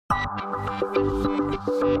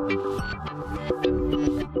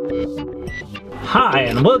Hi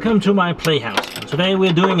and welcome to my playhouse. Today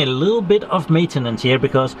we're doing a little bit of maintenance here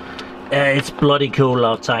because it's bloody cold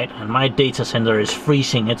outside and my data center is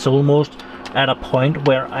freezing. It's almost at a point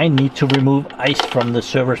where I need to remove ice from the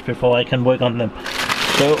servers before I can work on them.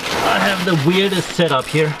 So I have the weirdest setup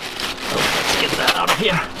here. So let's get that out of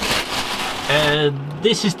here.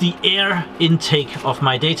 This is the air intake of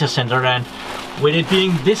my data center, and with it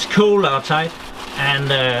being this cold outside,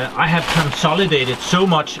 and I have consolidated so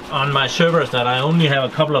much on my servers that I only have a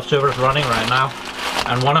couple of servers running right now,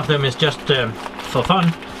 and one of them is just for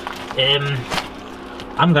fun.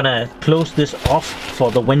 I'm gonna close this off for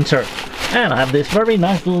the winter, and I have this very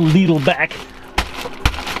nice little needle bag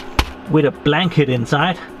with a blanket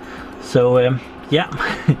inside. So yeah,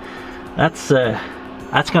 that's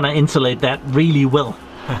gonna insulate that really well.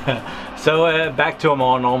 So back to a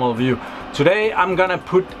more normal view. Today I'm gonna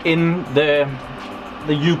put in the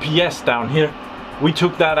UPS down here. We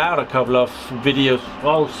took that out a couple of videos,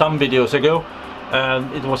 well, some videos ago.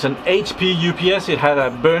 It was an HP UPS. It had a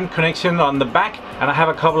burn connection on the back, and I have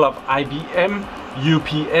a couple of IBM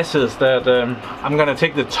UPSs that I'm gonna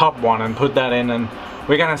take the top one and put that in, and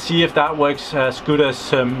we're gonna see if that works as good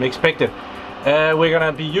as expected. We're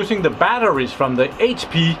gonna be using the batteries from the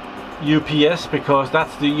HP UPS because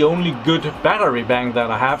that's the only good battery bank that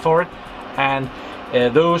I have for it, and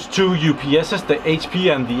those two UPSs, the HP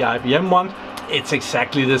and the IBM one, it's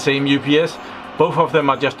exactly the same UPS. Both of them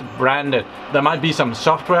are just branded. There might be some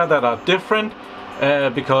software that are different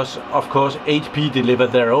because of course HP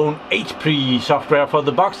delivered their own HP software for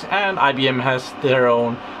the box and IBM has their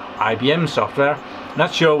own IBM software.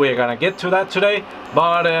 Not sure we're gonna get to that today,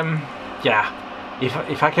 but yeah,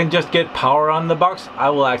 if I can just get power on the box, I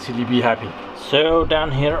will actually be happy. So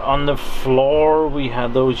down here on the floor we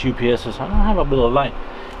have those UPSs. I don't have a bit of light.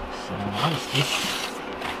 So what is this?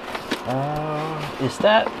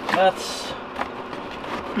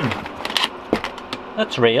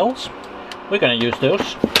 That's rails. We're gonna use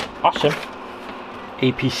those. Awesome.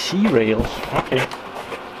 APC rails. Okay.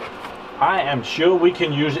 I am sure we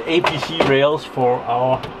can use APC rails for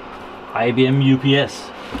our IBM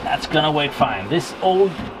UPS. That's gonna work fine. This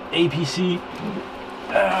old APC,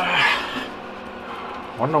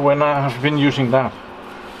 wonder when I have been using that.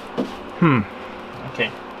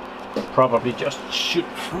 Okay, probably just should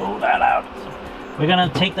throw that out. We're gonna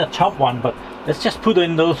take the top one, but let's just put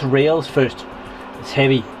in those rails first. It's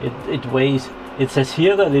heavy. It weighs. It says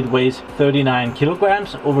here that it weighs 39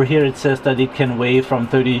 kilograms. Over here it says that it can weigh from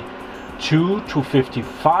 32 to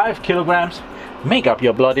 55 kilograms. Make up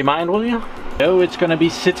your bloody mind, will you? So it's gonna be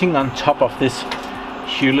sitting on top of this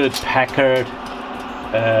Hewlett-Packard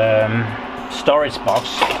storage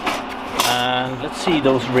box, and let's see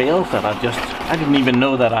those rails that I didn't even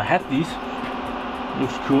know that I had these.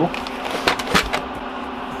 Looks cool.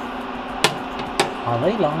 Are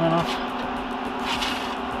they long enough?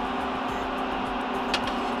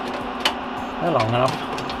 They're long enough.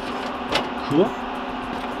 Cool.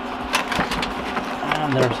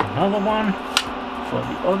 And there's another one for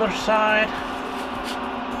the other side.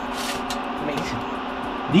 Amazing.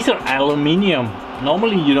 These are aluminium.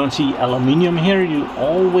 Normally you don't see aluminium here, you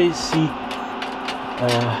always see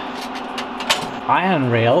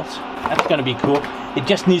iron rails. That's gonna be cool. It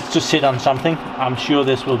just needs to sit on something. I'm sure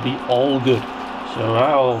this will be all good. So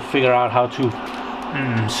I'll figure out how to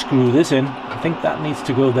screw this in. I think that needs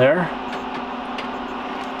to go there.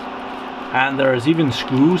 And there's even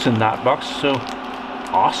screws in that box, so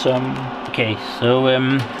awesome. Okay, so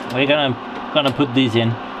we're gonna put these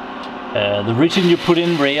in. The reason you put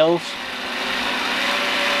in rails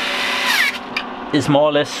is more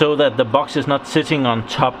or less so that the box is not sitting on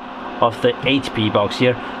top of the HP box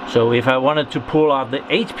here. So if I wanted to pull out the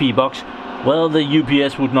HP box, well, the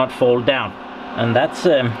UPS would not fall down, and that's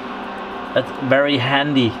very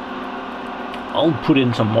handy. I'll put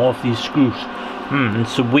in some more of these screws.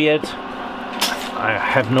 It's weird. I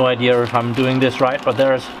have no idea if I'm doing this right, but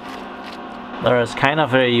there is kind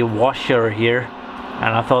of a washer here,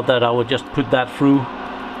 and I thought that I would just put that through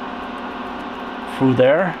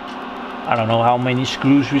there. I don't know how many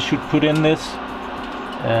screws we should put in this.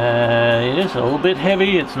 It is a little bit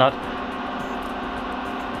heavy. It's not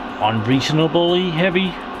unreasonably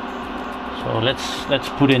heavy. So let's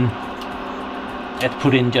put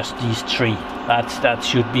in just these three. That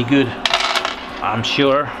should be good, I'm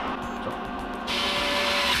sure.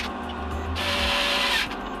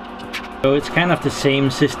 So it's kind of the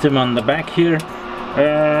same system on the back here.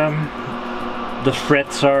 The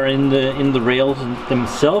threads are in the rails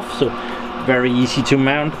themselves, so very easy to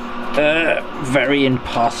mount. Very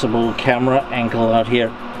impossible camera angle out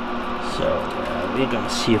here. So we're gonna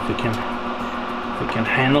see if we can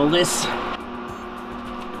handle this.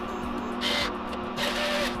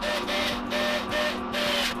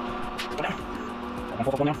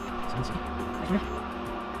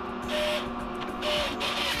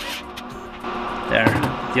 There,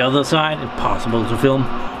 the other side, impossible to film.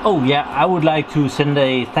 Oh yeah, I would like to send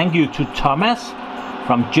a thank you to Thomas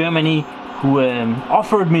from Germany, who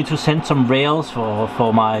offered me to send some rails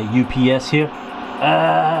for my UPS here.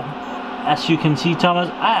 As you can see, Thomas,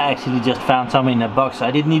 I actually just found some in a box.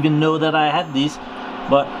 I didn't even know that I had these,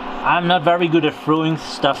 but I'm not very good at throwing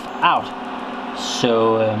stuff out.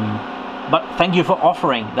 So, but thank you for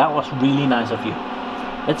offering. That was really nice of you.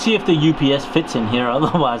 Let's see if the UPS fits in here,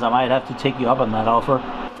 otherwise I might have to take you up on that offer.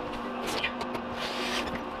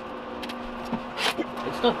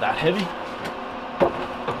 It's not that heavy.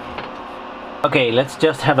 Okay, let's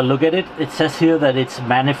just have a look at it. It says here that it's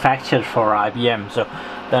manufactured for IBM, so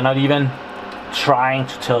they're not even trying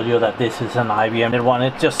to tell you that this is an IBM one.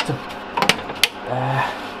 It just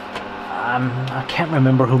I can't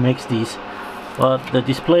remember who makes these, but the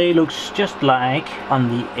display looks just like on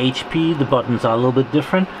the HP. The buttons are a little bit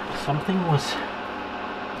different. Something was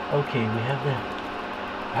okay. We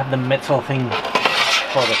have the metal thing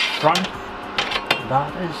for the front.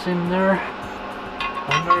 That is in there.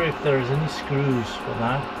 I wonder if there's any screws for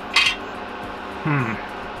that.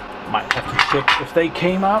 Might have to check if they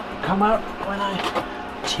come out when I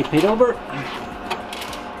tip it over.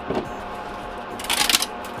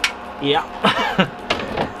 Yeah.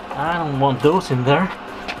 I don't want those in there.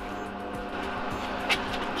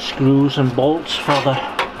 Screws and bolts for the...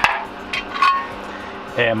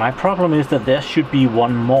 my problem is that there should be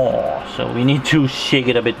one more, so we need to shake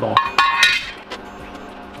it a bit more.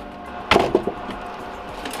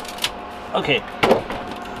 Okay,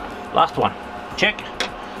 last one. Check.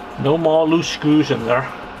 No more loose screws in there.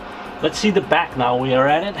 Let's see the back now we are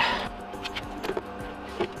at it.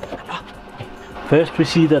 First we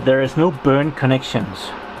see that there is no burn connections.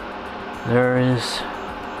 There is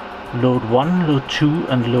load 1, load 2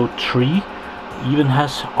 and load 3. Even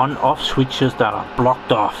has on-off switches that are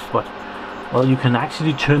blocked off, but well, you can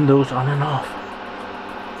actually turn those on and off.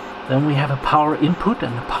 Then we have a power input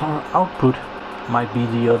and a power output. Might be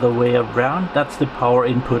the other way around. That's the power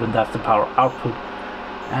input and that's the power output.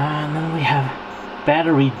 And then we have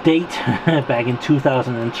battery date back in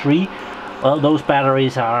 2003. Well, those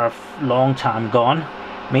batteries are a long time gone.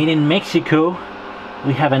 Made in Mexico.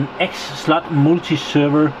 We have an X-slot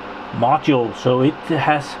multi-server module, so it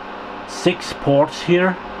has 6 ports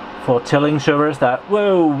here for telling servers that,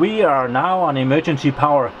 whoa, we are now on emergency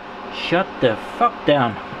power. Shut the fuck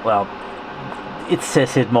down. Well, it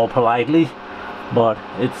says it more politely, but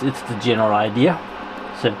it's the general idea.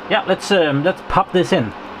 So yeah, let's pop this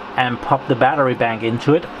in and pop the battery bank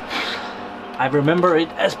into it. I remember it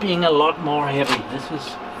as being a lot more heavy. This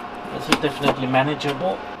is definitely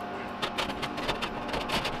manageable.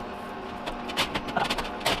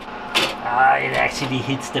 It actually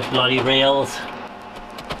hits the bloody rails.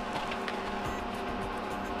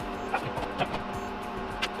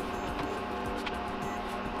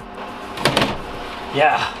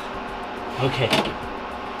 Yeah. Okay.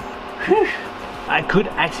 Whew. I could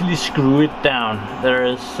actually screw it down.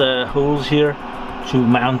 There's holes here to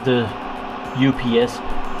mount the UPS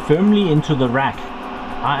firmly into the rack.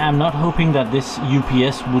 I am not hoping that this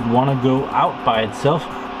UPS would want to go out by itself.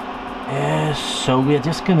 So we're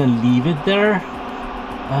just gonna leave it there.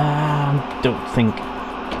 Don't think.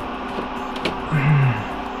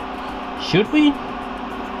 Should we?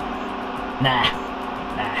 Nah.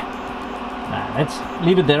 Let's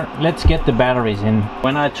leave it there. Let's get the batteries in.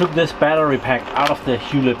 When I took this battery pack out of the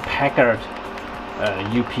Hewlett-Packard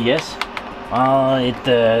UPS,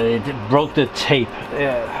 it broke the tape.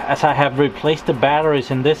 As I have replaced the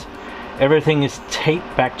batteries in this, everything is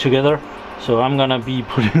taped back together. So I'm gonna be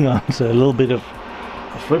putting on a little bit of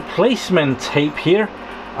replacement tape here.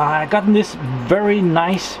 I got this very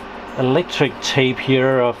nice electric tape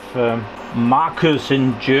here of Marcus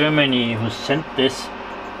in Germany, who sent this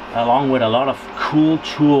along with a lot of cool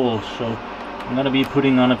tools. So I'm gonna be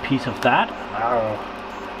putting on a piece of that.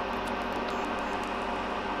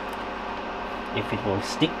 If it will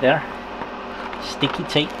stick there. Sticky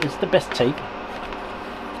tape is the best tape.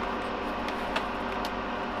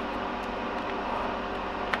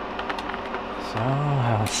 So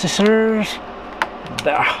I have scissors.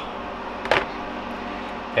 There.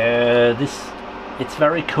 It's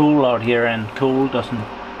very cold out here, and cold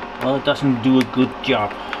doesn't do a good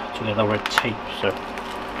job together with tape. So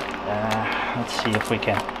let's see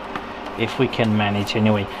if we can manage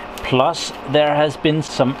anyway. Plus there has been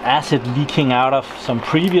some acid leaking out of some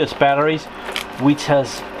previous batteries, which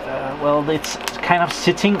has well, it's kind of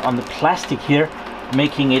sitting on the plastic here,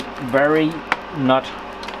 making it very not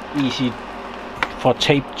easy for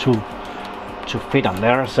tape to fit on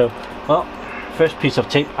there. So, well, first piece of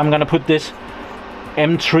tape, I'm gonna put this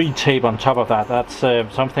M3 tape on top of that. That's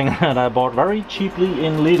something that I bought very cheaply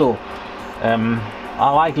in Lidl. I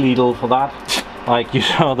like Lidl for that. Like you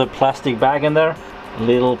saw the plastic bag in there,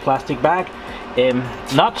 little plastic bag.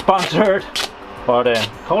 Not sponsored, but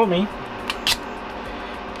call me.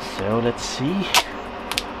 So let's see.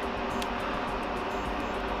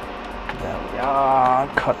 There we are.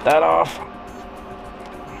 Cut that off.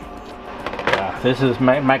 Yeah, this is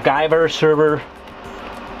my MacGyver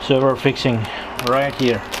server fixing right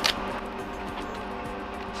here.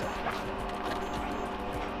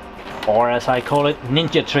 Or as I call it,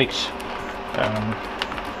 ninja tricks.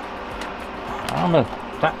 I don't know.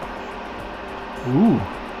 That. Ooh.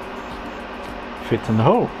 Fits in the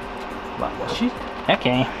hole. That was she.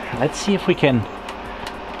 Okay, let's see if we can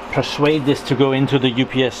persuade this to go into the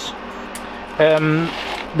UPS.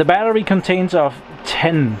 The battery contains of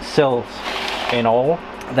 10 cells in all.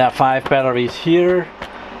 There are 5 batteries here,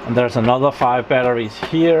 and there's another 5 batteries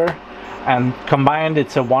here, and combined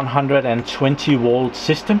it's a 120 volt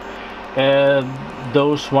system.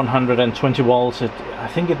 Those 120 volts, I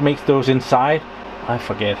think it makes those inside. I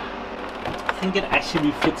forget. I think it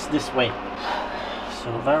actually fits this way.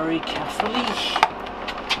 So very carefully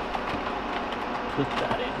put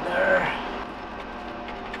that in there.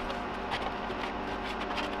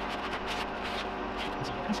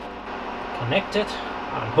 Connected.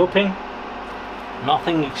 I'm hoping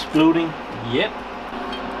nothing exploding yet.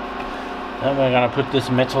 Then we're gonna put this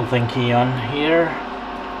metal thingy on here.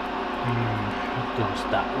 It goes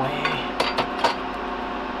that way.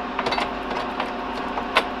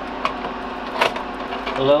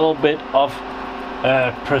 A little bit of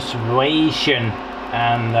persuasion,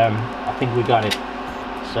 and I think we got it.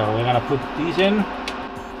 So we're gonna put these in.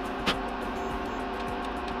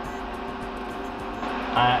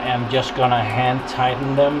 I am just gonna hand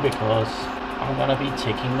tighten them because I'm gonna be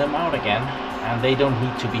taking them out again, and they don't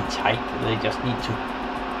need to be tight, they just need to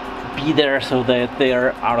be there so that they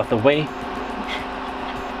are out of the way.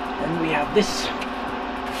 Then we have this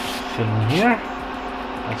thing here.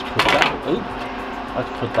 Let's put that. Ooh,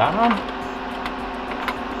 let's put that on.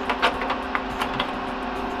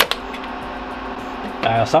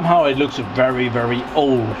 Somehow it looks very, very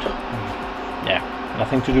old. Yeah,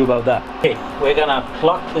 nothing to do about that. Okay, we're gonna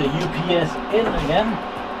plug the UPS in again.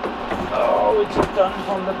 Oh, it's done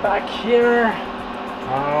from the back here.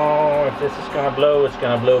 Oh, if this is gonna blow, it's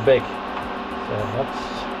gonna blow big. So let's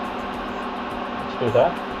do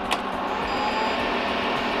that.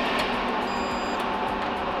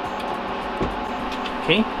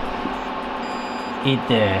 Okay. It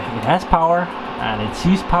has power and it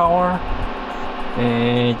sees power.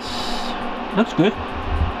 It looks good.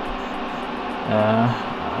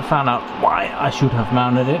 I found out why I should have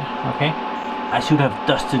mounted it. Okay. I should have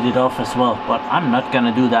dusted it off as well, but I'm not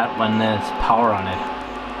gonna do that when there's power on it.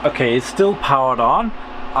 Okay, it's still powered on.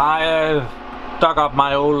 I dug up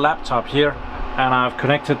my old laptop here and I've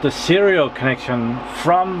connected the serial connection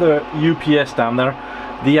from the UPS down there.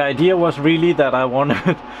 The idea was really that I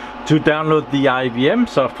wanted to download the IBM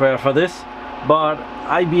software for this, but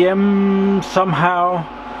IBM somehow,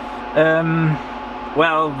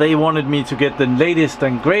 well, they wanted me to get the latest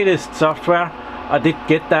and greatest software. I did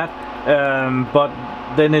get that. But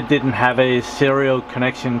then it didn't have a serial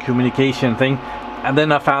connection communication thing, and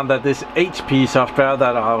then I found that this HP software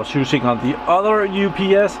that I was using on the other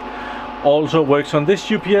UPS also works on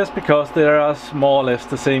this UPS because they are more or less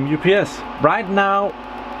the same UPS. Right now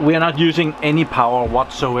we are not using any power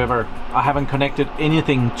whatsoever. I haven't connected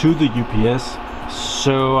anything to the UPS,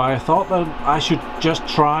 so I thought that I should just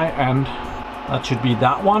try, and that should be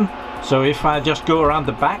that one. So if I just go around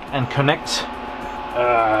the back and connect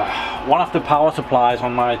one of the power supplies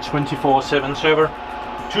on my 24/7 server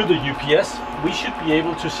to the UPS, we should be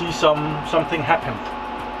able to see something happen.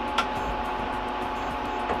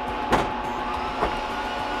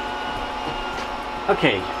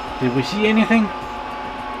 Okay, did we see anything?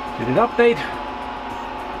 Did it update?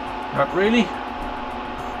 Not really.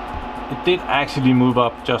 It did actually move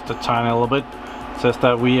up just a tiny little bit. It says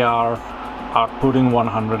that we are outputting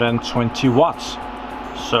 120 watts.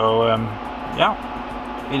 So yeah,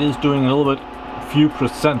 it is doing a little bit, a few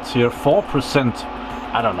percent here, 4%.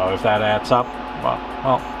 I don't know if that adds up, but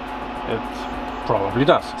well, Probably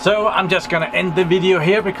does. So I'm just gonna end the video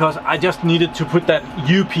here because I just needed to put that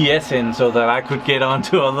UPS in so that I could get on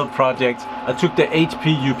to other projects. I took the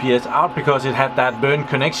HP UPS out because it had that burn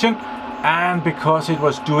connection and because it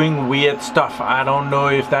was doing weird stuff. I don't know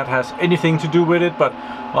if that has anything to do with it, but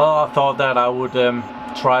well, I thought that I would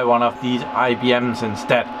try one of these IBMs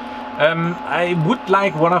instead. I would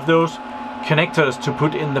like one of those connectors to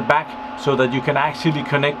put in the back so that you can actually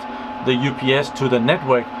connect the UPS to the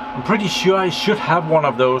network. I'm pretty sure I should have one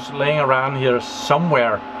of those laying around here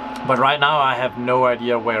somewhere, but right now I have no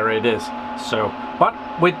idea where it is. So, but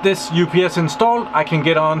with this UPS installed, I can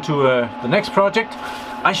get on to the next project.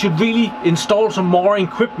 I should really install some more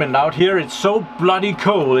equipment out here. It's so bloody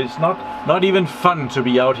cold. It's not even fun to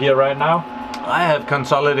be out here right now. I have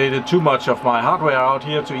consolidated too much of my hardware out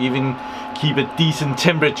here to even keep a decent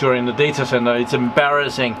temperature in the data center. It's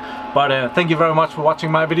embarrassing. But thank you very much for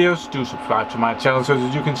watching my videos. Do subscribe to my channel so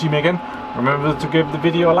that you can see me again. Remember to give the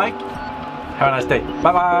video a like. Have a nice day.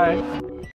 Bye bye.